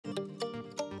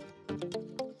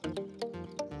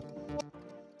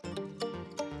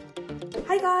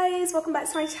Hi guys, welcome back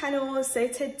to my channel. So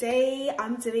today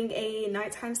I'm doing a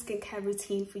nighttime skincare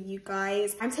routine for you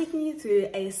guys. I'm taking you through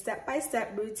a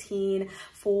step-by-step routine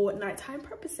for nighttime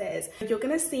purposes. You're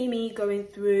gonna see me going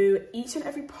through each and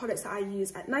every product that I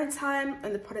use at nighttime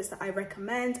and the products that I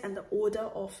recommend and the order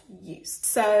of use.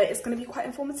 So it's gonna be quite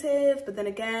informative, but then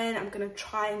again, I'm gonna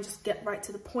try and just get right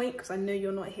to the point because I know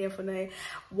you're not here for no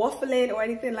waffling or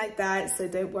anything like that. So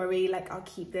don't worry, like I'll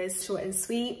keep this short and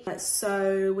sweet.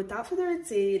 So without further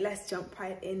ado, let's jump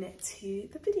right into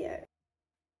the video.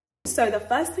 So the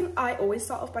first thing I always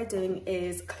start off by doing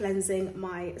is cleansing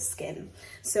my skin.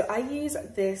 So I use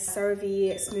this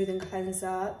CeraVe smoothing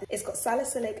cleanser. It's got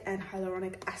salicylic and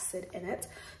hyaluronic acid in it.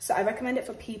 So I recommend it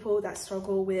for people that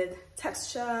struggle with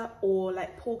texture or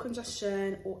like pore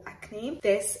congestion or acne.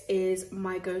 This is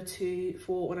my go-to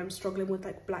for when I'm struggling with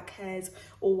like blackheads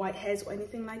or whiteheads or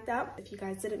anything like that. If you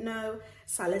guys didn't know,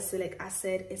 salicylic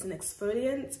acid is an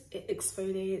exfoliant. It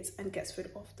exfoliates and gets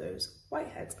rid of those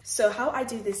whiteheads. So how I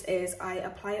do this is I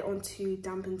apply it onto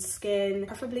dampened skin.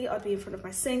 Preferably I'd be in front of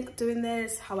my sink doing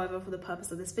this. However, for the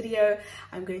purpose of this video,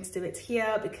 I'm going to do it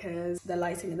here because the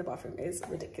lighting in the bathroom is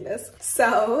ridiculous.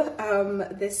 So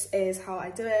this is how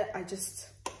I do it. I just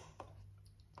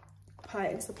apply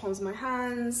it into the palms of my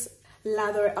hands,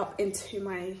 lather it up into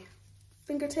my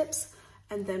fingertips,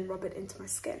 and then rub it into my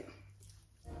skin.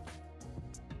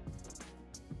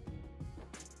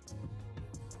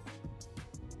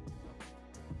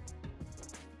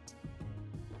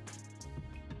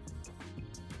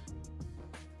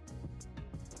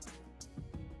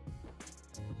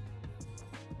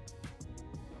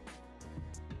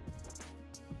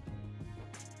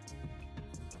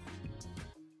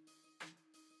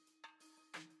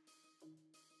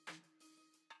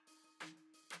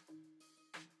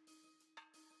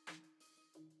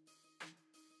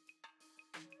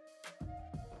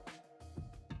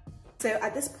 So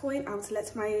at this point, I would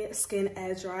let my skin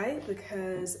air dry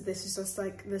because this is just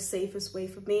like the safest way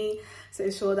for me to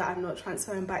ensure that I'm not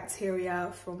transferring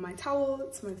bacteria from my towel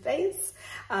to my face.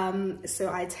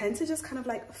 So I tend to just kind of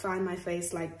like fan my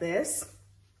face like this.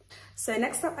 So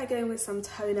next up, I go in with some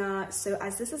toner. So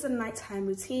as this is a nighttime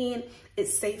routine,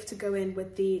 it's safe to go in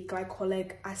with the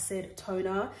glycolic acid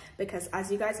toner because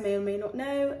as you guys may or may not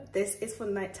know, this is for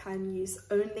nighttime use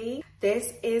only.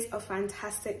 This is a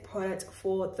fantastic product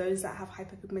for those that have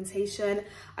hyperpigmentation.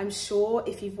 I'm sure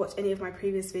if you've watched any of my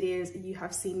previous videos, you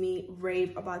have seen me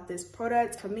rave about this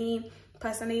product. For me,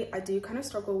 personally, I do kind of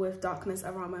struggle with darkness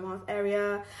around my mouth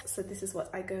area. So this is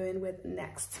what I go in with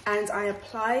next. And I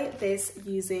apply this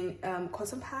using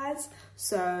cotton pads.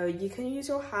 So you can use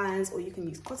your hands or you can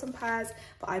use cotton pads,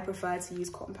 but I prefer to use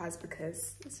cotton pads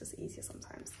because it's just easier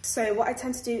sometimes. So what I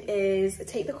tend to do is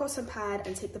take the cotton pad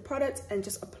and take the product and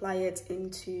just apply it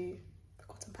into the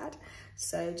cotton pad.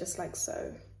 So just like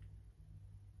so.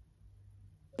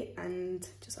 And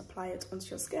just apply it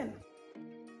onto your skin.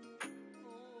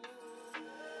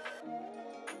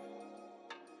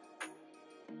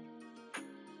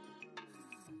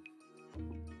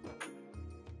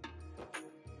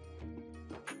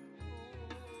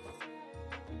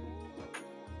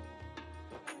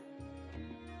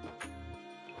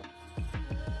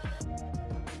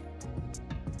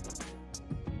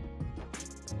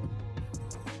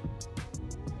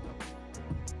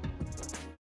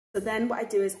 So then what I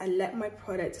do is I let my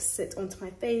product sit onto my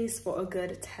face for a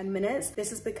good 10 minutes.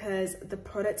 This is because the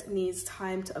product needs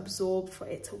time to absorb for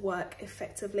it to work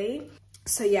effectively.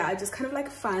 So yeah, I just kind of like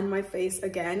fan my face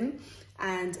again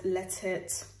and let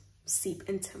it seep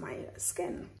into my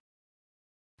skin.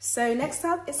 So next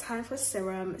up, it's time for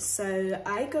serum. So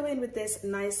I go in with this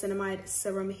niacinamide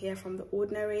serum here from The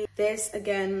Ordinary. This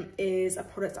again is a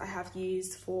product I have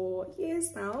used for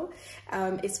years now.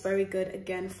 It's very good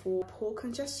again for pore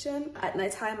congestion. At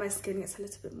nighttime, my skin gets a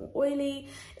little bit more oily.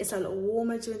 It's a little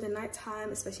warmer during the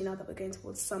nighttime, especially now that we're going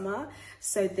towards summer.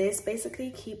 So this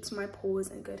basically keeps my pores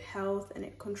in good health and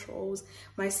it controls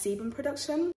my sebum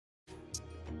production.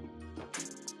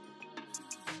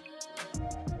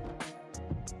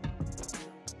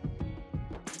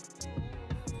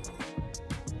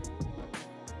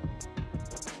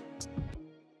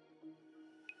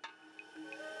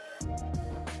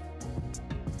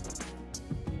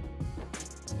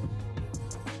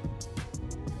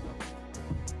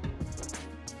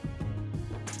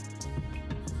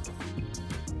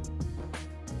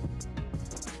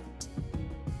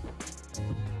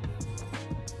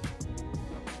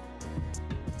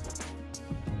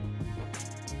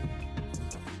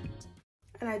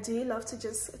 And I do love to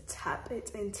just tap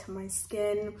it into my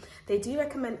skin. They do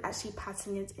recommend actually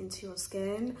patting it into your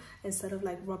skin instead of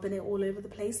like rubbing it all over the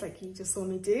place like you just saw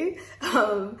me do.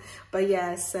 But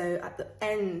yeah, so at the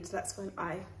end, that's when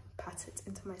I pat it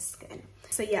into my skin.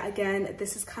 So yeah, again,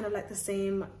 this is kind of like the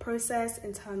same process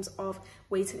in terms of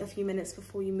waiting a few minutes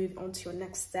before you move on to your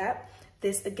next step.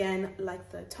 This, again,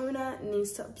 like the toner,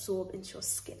 needs to absorb into your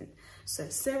skin. So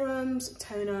serums,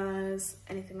 toners,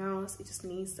 anything else, it just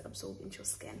needs to absorb into your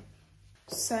skin.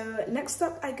 So next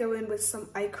up, I go in with some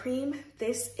eye cream.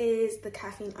 This is the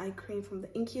caffeine eye cream from the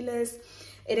Inculus.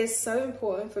 It is so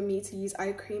important for me to use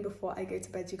eye cream before I go to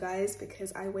bed, you guys,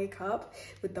 because I wake up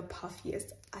with the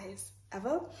puffiest eyes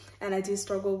ever. And I do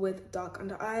struggle with dark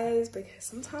under eyes because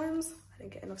sometimes I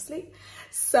don't get enough sleep.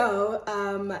 So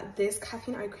this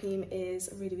caffeine eye cream is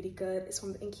really, really good. It's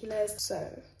from the Inculus.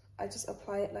 So I just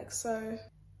apply it like so.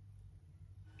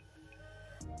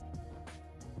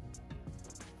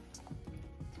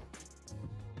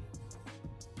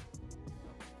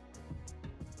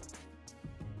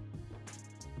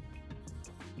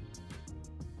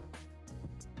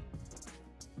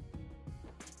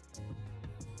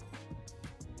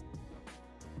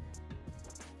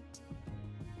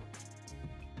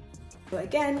 So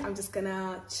again, I'm just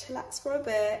gonna chillax for a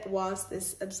bit whilst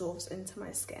this absorbs into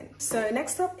my skin. So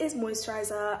next up is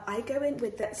moisturizer. I go in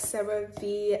with the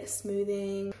CeraVe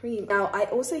Smoothing Cream. Now, I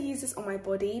also use this on my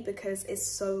body because it's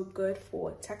so good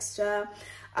for texture.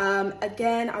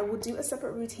 Again, I will do a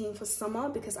separate routine for summer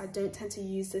because I don't tend to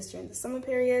use this during the summer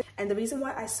period. And the reason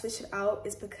why I switch it out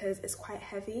is because it's quite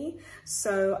heavy.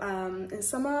 So in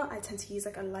summer, I tend to use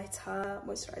like a lighter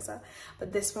moisturizer.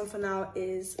 But this one for now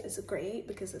is great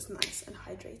because it's nice and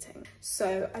hydrating.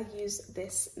 So I use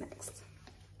this next.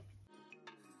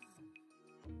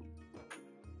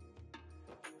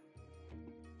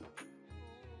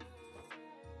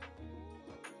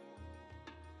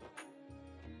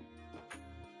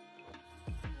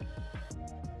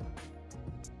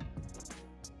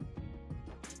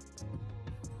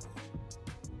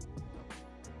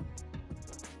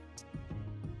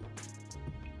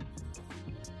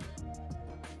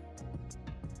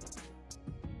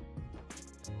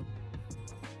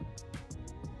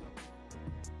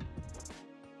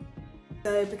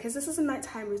 So because this is a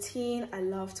nighttime routine, I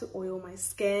love to oil my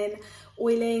skin.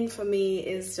 Oiling for me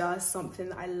is just something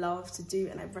that I love to do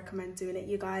and I recommend doing it,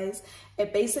 you guys.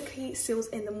 It basically seals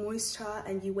in the moisture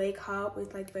and you wake up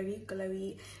with like very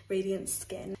glowy, radiant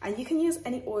skin. And you can use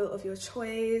any oil of your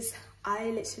choice.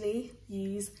 I literally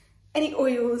use any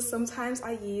oils. Sometimes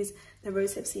I use the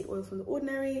rosehip seed oil from The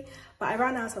Ordinary, but I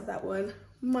ran out of that one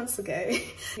months ago.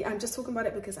 I'm just talking about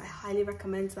it because I highly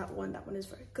recommend that one. That one is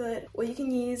very good. Or you can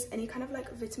use any kind of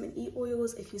like vitamin E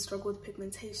oils if you struggle with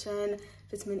pigmentation.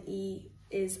 Vitamin E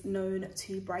is known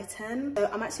to brighten. So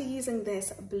I'm actually using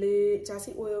this blue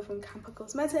jasmine oil from Camper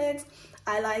Cosmetics.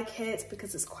 I like it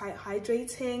because it's quite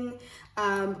hydrating,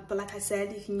 but like I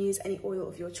said, you can use any oil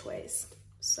of your choice.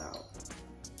 So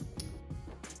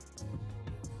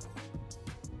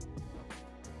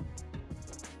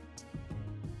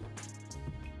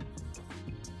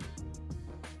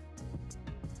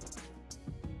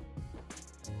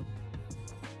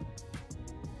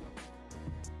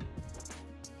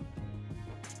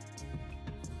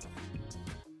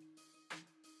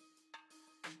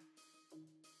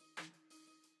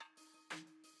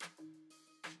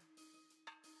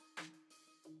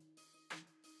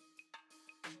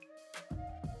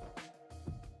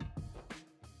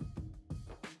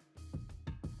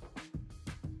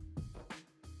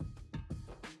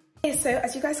okay, so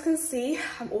as you guys can see,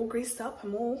 I'm all greased up,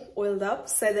 I'm all oiled up.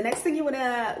 So the next thing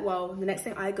the next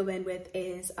thing I go in with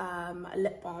is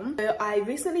lip balm. So I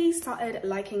recently started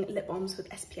liking lip balms with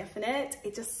SPF in it.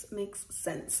 It just makes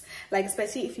sense. Like,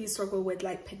 especially if you struggle with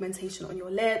like pigmentation on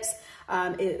your lips,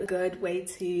 it's a good way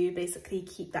to basically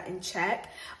keep that in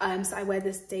check. So I wear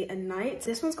this day and night.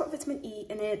 This one's got vitamin E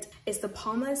in it. It's the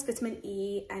Palmer's Vitamin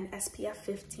E and SPF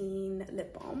 15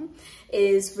 lip balm. It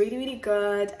is really, really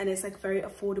good and it's like very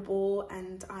affordable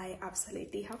and I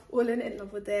absolutely have fallen in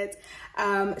love with it.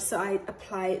 So I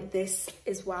apply this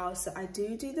as well. So I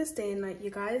do this day and night,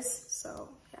 you guys. So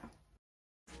yeah.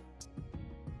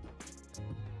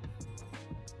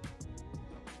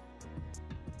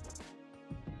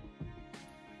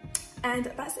 And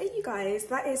that's it, you guys.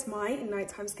 That is my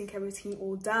nighttime skincare routine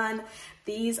all done.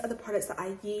 These are the products that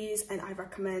I use and I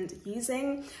recommend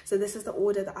using. So this is the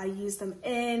order that I use them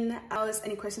in.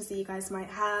 Any questions that you guys might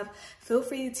have, feel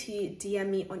free to DM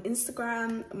me on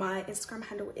Instagram. My Instagram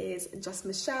handle is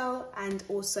justmichelle. And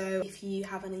also, if you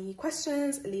have any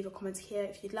questions, leave a comment here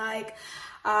if you'd like.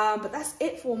 But that's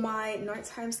it for my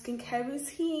nighttime skincare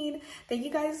routine. Thank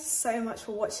you guys so much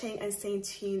for watching and staying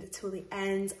tuned till the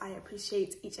end. I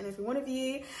appreciate each and every one of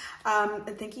you. And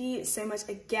thank you so much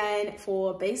again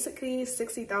for basically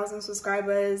 60,000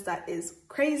 subscribers. That is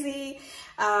crazy.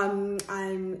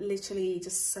 I'm literally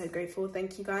just so grateful.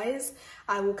 Thank you guys.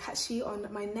 I will catch you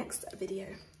on my next video.